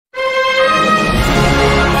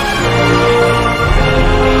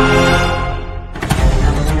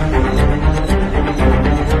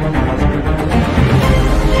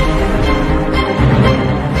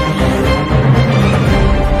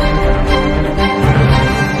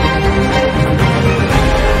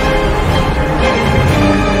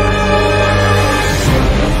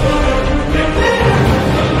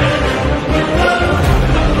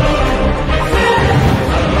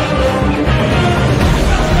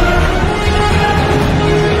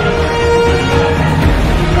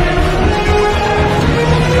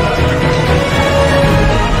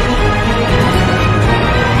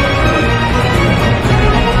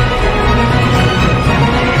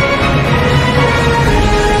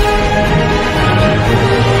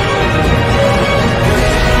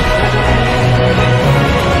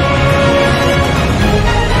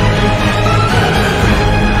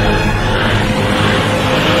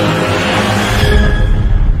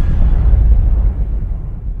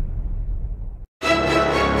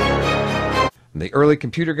the early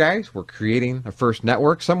computer guys were creating a first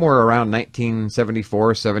network somewhere around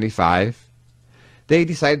 1974-75. They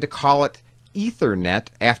decided to call it Ethernet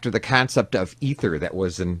after the concept of ether that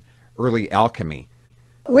was in early alchemy.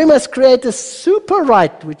 We must create a super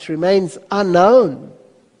right which remains unknown.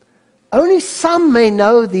 Only some may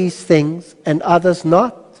know these things and others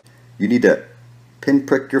not. You need to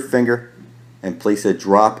pinprick your finger and place a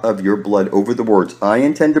drop of your blood over the words, "I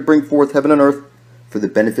intend to bring forth heaven and earth for the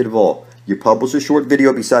benefit of all." You publish a short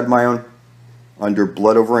video beside my own under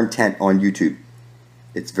blood over intent on YouTube.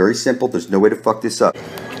 It's very simple. There's no way to fuck this up.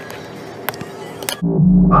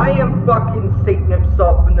 I am fucking Satan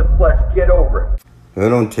himself in the flesh. Get over it. I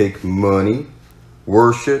don't take money,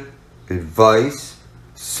 worship, advice,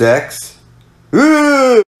 sex.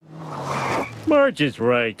 Marge is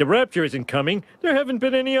right. The rapture isn't coming. There haven't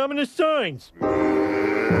been any ominous signs.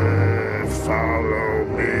 Follow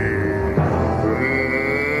me.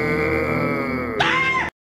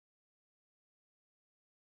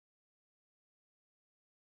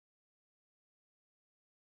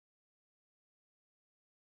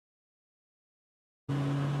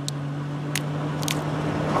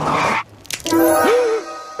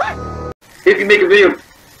 If you make a video,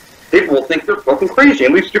 people will think they're fucking crazy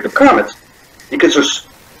and leave stupid comments. Because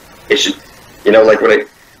it's just, you know, like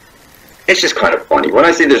it's just kind of funny. When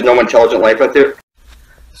I say there's no intelligent life out there.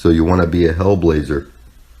 So you want to be a Hellblazer.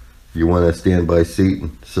 You want to stand by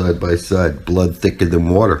Satan, side by side, blood thicker than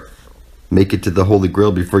water. Make it to the Holy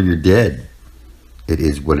Grail before you're dead. It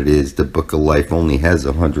is what it is. The Book of Life only has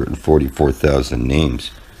 144,000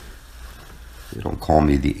 names. They don't call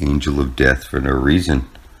me the Angel of Death for no reason.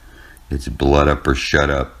 It's blood up or shut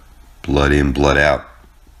up. Blood in, blood out.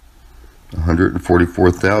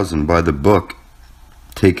 144,000 by the book.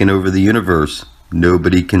 Taking over the universe.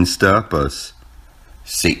 Nobody can stop us.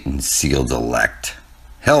 Satan's sealed elect.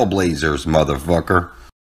 Hellblazers, motherfucker.